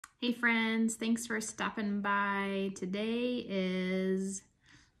Hey friends, thanks for stopping by. Today is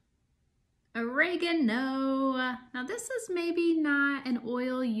oregano. Now this is maybe not an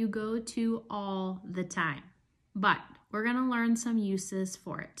oil you go to all the time, but we're gonna learn some uses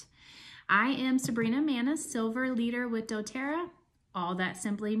for it. I am Sabrina Maness, Silver Leader with doTerra. All that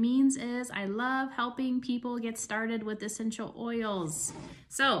simply means is I love helping people get started with essential oils.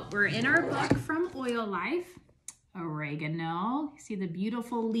 So we're in our book From Oil Life. Oregano, see the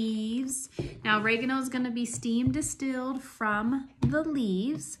beautiful leaves. Now oregano is going to be steam distilled from the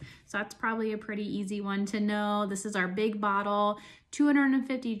leaves, so that's probably a pretty easy one to know. This is our big bottle,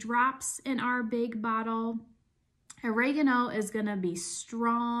 250 drops in our big bottle. Oregano is going to be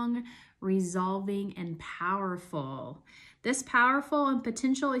strong, resolving, and powerful. This powerful and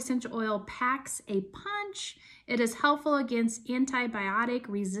potential essential oil packs a punch. It is helpful against antibiotic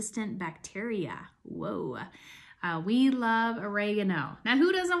resistant bacteria. Whoa. We love oregano. Now,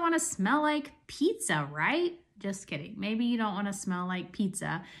 who doesn't want to smell like pizza, right? Just kidding. Maybe you don't want to smell like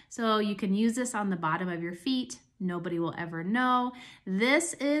pizza. So you can use this on the bottom of your feet. Nobody will ever know.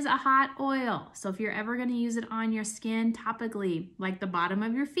 This is a hot oil. So if you're ever going to use it on your skin topically, like the bottom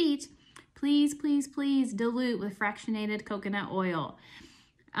of your feet, please, please, please dilute with fractionated coconut oil.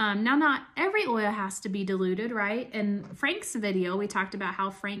 Now, not every oil has to be diluted, right? In Frank's video, we talked about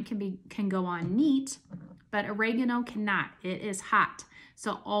how Frank can go on neat, but oregano cannot. It is hot.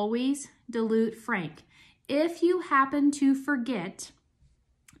 So always dilute Frank. If you happen to forget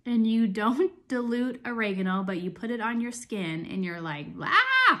and you don't dilute oregano, but you put it on your skin and you're like,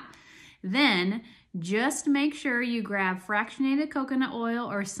 ah, then just make sure you grab fractionated coconut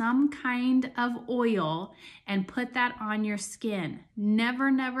oil or some kind of oil and put that on your skin. Never,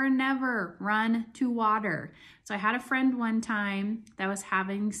 never, never run to water. So I had a friend one time that was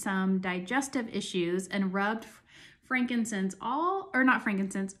having some digestive issues and rubbed oregano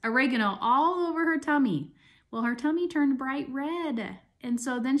all over her tummy. Well, her tummy turned bright red. And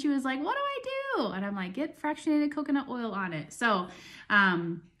so then she was like, what do I do? And I'm like, get fractionated coconut oil on it. So,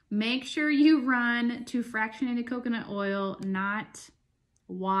 make sure you run to fractionated coconut oil, not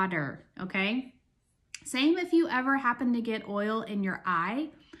water, okay? Same if you ever happen to get oil in your eye,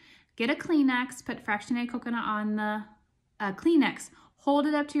 get a Kleenex, put fractionated coconut on the Kleenex, hold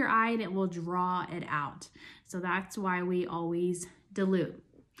it up to your eye and it will draw it out. So that's why we always dilute.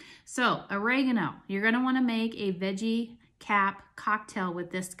 So oregano, you're gonna wanna make a veggie cap cocktail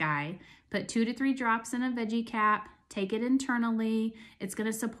with this guy. Put 2 to 3 drops in a veggie cap, take it internally. It's going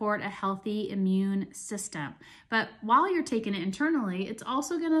to support a healthy immune system. But while you're taking it internally, it's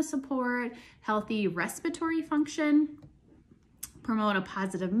also going to support healthy respiratory function, promote a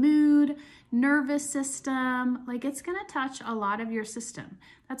positive mood, nervous system. Like, it's going to touch a lot of your system.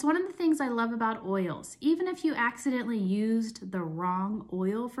 That's one of the things I love about oils. Even if you accidentally used the wrong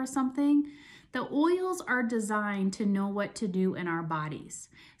oil for something, the oils are designed to know what to do in our bodies.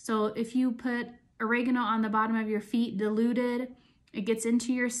 So if you put oregano on the bottom of your feet diluted, it gets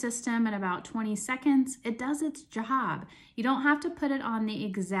into your system in about 20 seconds. It does its job. You don't have to put it on the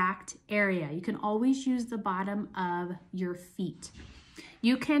exact area. You can always use the bottom of your feet.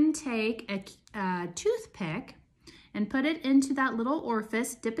 You can take a toothpick and put it into that little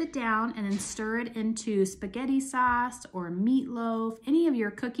orifice, dip it down, and then stir it into spaghetti sauce or meatloaf, any of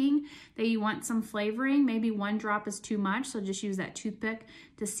your cooking that you want some flavoring. Maybe 1 drop is too much, so just use that toothpick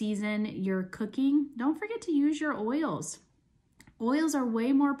to season your cooking. Don't forget to use your oils. Oils are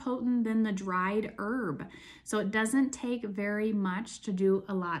way more potent than the dried herb, so it doesn't take very much to do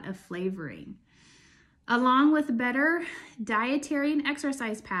a lot of flavoring. Along with better dietary and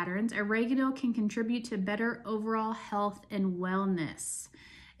exercise patterns, oregano can contribute to better overall health and wellness.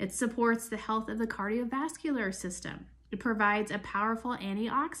 It supports the health of the cardiovascular system. It provides a powerful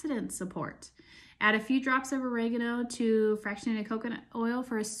antioxidant support. Add a few drops of oregano to fractionated coconut oil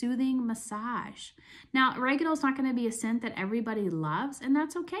for a soothing massage. Now, oregano is not going to be a scent that everybody loves, and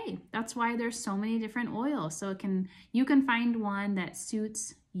that's okay. That's why there's so many different oils, so you can find one that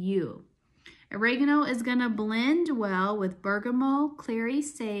suits you. Oregano is going to blend well with bergamot, clary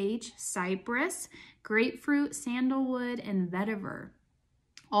sage, cypress, grapefruit, sandalwood, and vetiver.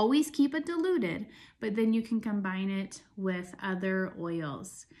 Always keep it diluted, but then you can combine it with other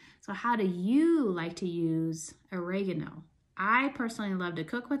oils. So how do you like to use oregano? I personally love to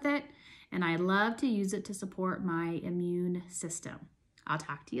cook with it, and I love to use it to support my immune system. I'll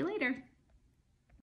talk to you later.